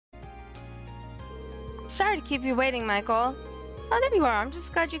Sorry to keep you waiting, Michael. Oh, there you are. I'm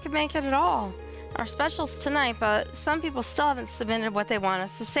just glad you could make it at all. Our special's tonight, but some people still haven't submitted what they want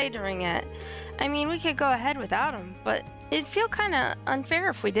us to say during it. I mean, we could go ahead without them, but it'd feel kind of unfair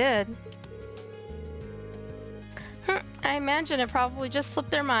if we did. I imagine it probably just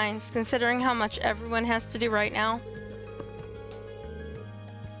slipped their minds, considering how much everyone has to do right now.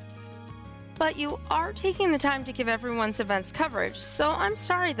 But you are taking the time to give everyone's events coverage, so I'm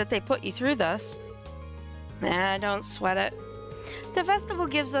sorry that they put you through this. Nah, don't sweat it. The festival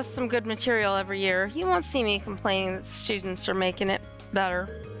gives us some good material every year. You won't see me complaining that the students are making it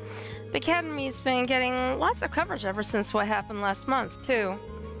better. The Academy's been getting lots of coverage ever since what happened last month, too.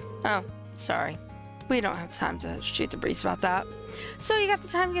 Oh, sorry. We don't have time to shoot the breeze about that. So you got the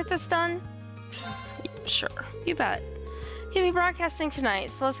time to get this done? Sure, you bet. You'll be broadcasting tonight,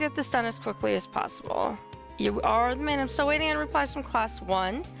 so let's get this done as quickly as possible. You are the man. I'm still waiting on replies from Class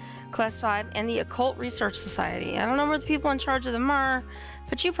 1. Class 5, and the Occult Research Society. I don't know where the people in charge of them are,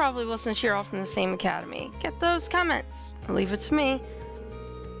 but you probably will since you're all from the same academy. Get those comments. Leave it to me.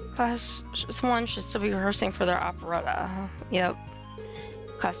 Class 1 should still be rehearsing for their operetta. Yep.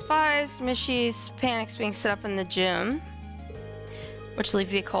 Class 5's Mishy's Panic's being set up in the gym, which leave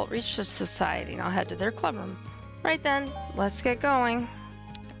the Occult Research Society, and I'll head to their club room. Right then, let's get going.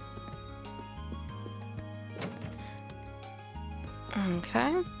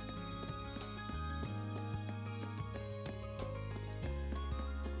 Okay.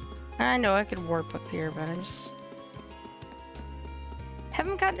 I know I could warp up here, but I just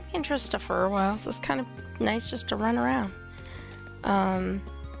haven't gotten to be in Trista for a while, so it's kind of nice just to run around.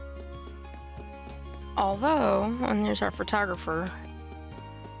 Although, and there's our photographer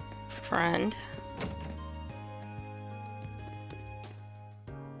friend.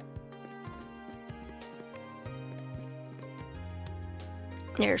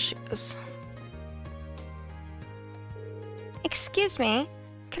 There she is. Excuse me.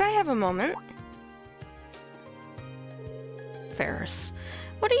 Could I have a moment? Ferris.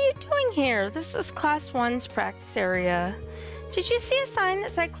 What are you doing here? This is Class 1's practice area. Did you see a sign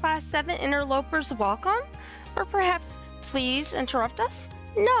that said Class 7 Interlopers Welcome? Or perhaps, please interrupt us?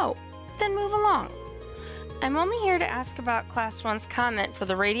 No. Then move along. I'm only here to ask about Class 1's comment for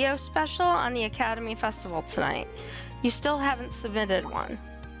the radio special on the Academy Festival tonight. You still haven't submitted one.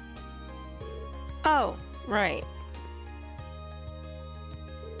 Oh, right.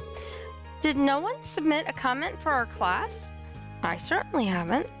 Did no one submit a comment for our class? I certainly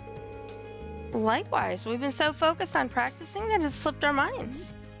haven't. Likewise, we've been so focused on practicing that it slipped our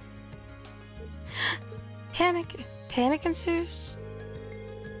minds. Panic ensues.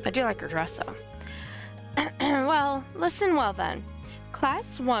 I do like her dress though. Well, listen well then.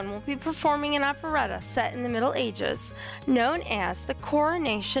 Class 1 will be performing an operetta set in the Middle Ages, known as The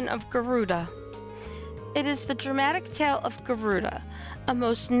Coronation of Garuda. It is the dramatic tale of Garuda, a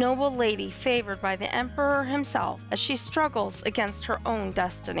most noble lady favored by the Emperor himself as she struggles against her own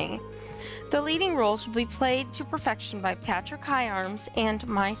destiny. The leading roles will be played to perfection by Patrick Higharms and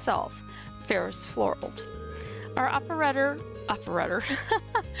myself, Ferris Florald. Our operetta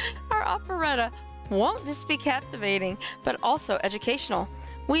won't just be captivating, but also educational.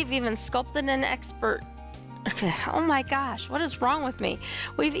 We've even sculpted an expert. Oh my gosh, what is wrong with me?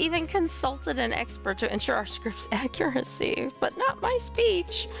 We've even consulted an expert to ensure our script's accuracy, but not my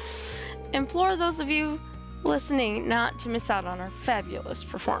speech. Implore those of you listening not to miss out on our fabulous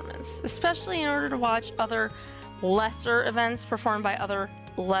performance, especially in order to watch other lesser events performed by other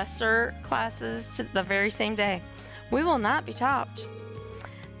lesser classes to the very same day. We will not be topped.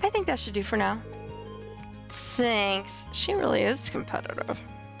 I think that should do for now. Thanks. She really is competitive.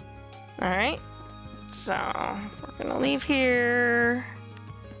 Alright. So, we're gonna leave here.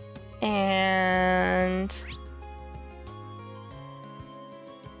 And...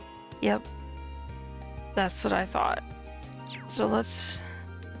 Yep. That's what I thought. So let's...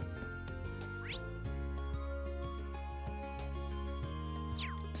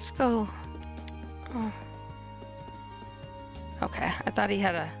 Let's go... Oh. Okay, I thought he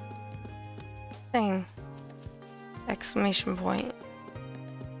had a thing. Exclamation point.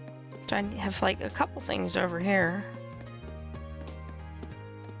 I have like a couple things over here.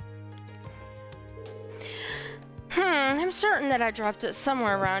 I'm certain that I dropped it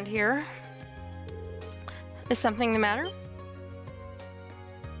somewhere around here. Is something the matter?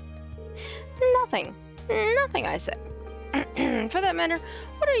 Nothing. Nothing, I say. For that matter,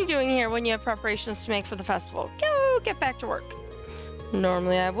 what are you doing here when you have preparations to make for the festival? Go get back to work.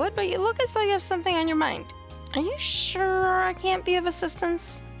 Normally I would, but you look as though you have something on your mind. Are you sure I can't be of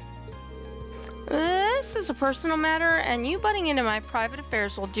assistance? This is a personal matter, and you butting into my private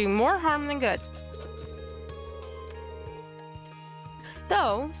affairs will do more harm than good.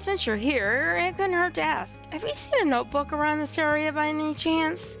 Though, since you're here, it couldn't hurt to ask. Have you seen a notebook around this area by any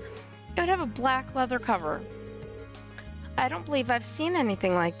chance? It would have a black leather cover. I don't believe I've seen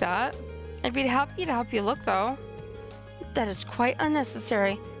anything like that. I'd be happy to help you look, though. That is quite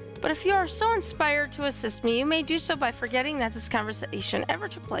unnecessary. But if you are so inspired to assist me, you may do so by forgetting that this conversation ever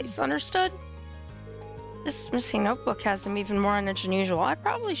took place. Understood? This missing notebook has him even more on edge than usual. I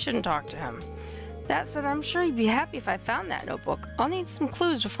probably shouldn't talk to him. That said, I'm sure he'd be happy if I found that notebook. I'll need some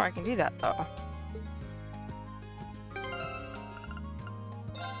clues before I can do that, though.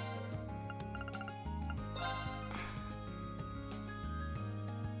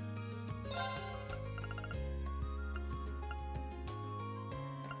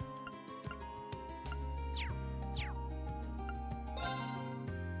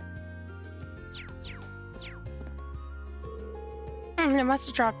 I must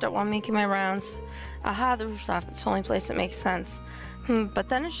have dropped it while making my rounds. Aha, the rooftop. It's the only place that makes sense. But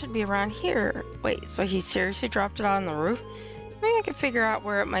then it should be around here. Wait, so he seriously dropped it on the roof? Maybe I could figure out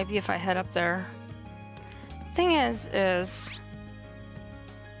where it might be if I head up there. Thing is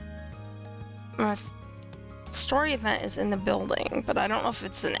my story event is in the building, but I don't know if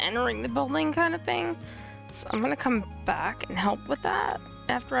it's an entering the building kind of thing. So I'm gonna come back and help with that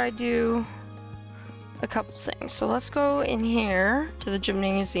after I do a couple things. So let's go in here to the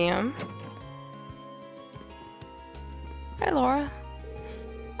gymnasium. Hi, Laura.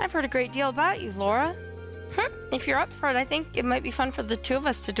 I've heard a great deal about you, Laura. If you're up for it, I think it might be fun for the two of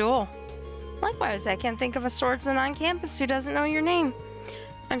us to duel. Likewise, I can't think of a swordsman on campus who doesn't know your name.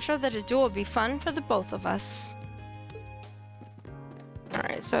 I'm sure that a duel would be fun for the both of us.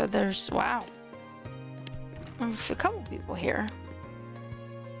 Alright, so there's, wow, a couple people here.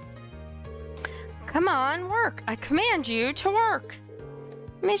 Come on, work. I command you to work.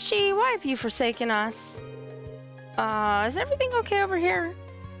 Michi, why have you forsaken us? Is everything okay over here?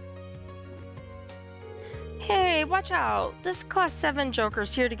 Hey, watch out. This Class 7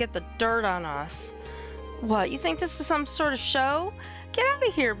 Joker's here to get the dirt on us. What, you think this is some sort of show? Get out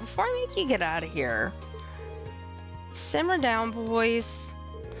of here before I make you get out of here. Simmer down, boys.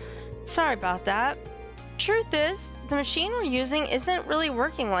 Sorry about that. Truth is, the machine we're using isn't really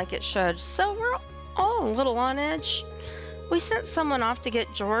working like it should, so we're all a little on edge. We sent someone off to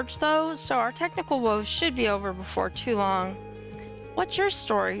get George, though, so our technical woes should be over before too long. What's your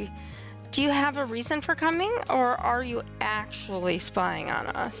story? Do you have a reason for coming, or are you actually spying on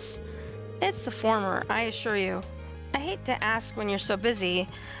us? It's the former, I assure you. I hate to ask when you're so busy,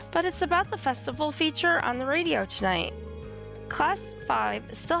 but it's about the festival feature on the radio tonight. Class 5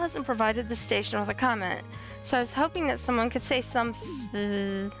 still hasn't provided the station with a comment, so I was hoping that someone could say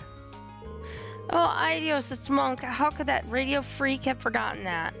something. Oh, Idios, it's Monk. How could that radio freak have forgotten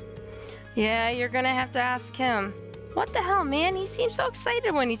that? Yeah, you're gonna have to ask him. What the hell, man? He seemed so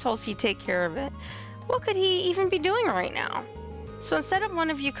excited when he told us he'd take care of it. What could he even be doing right now? So instead of one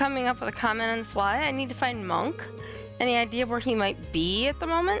of you coming up with a comment on the fly, I need to find Monk. Any idea where he might be at the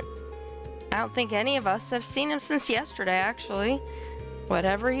moment? I don't think any of us have seen him since yesterday, actually.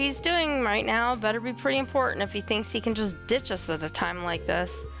 Whatever he's doing right now better be pretty important if he thinks he can just ditch us at a time like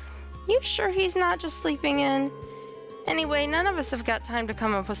this. You sure he's not just sleeping in? Anyway, none of us have got time to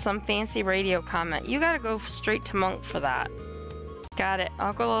come up with some fancy radio comment. You gotta go straight to Monk for that. Got it.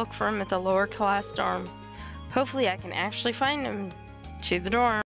 I'll go look for him at the lower class dorm. Hopefully I can actually find him to the dorm.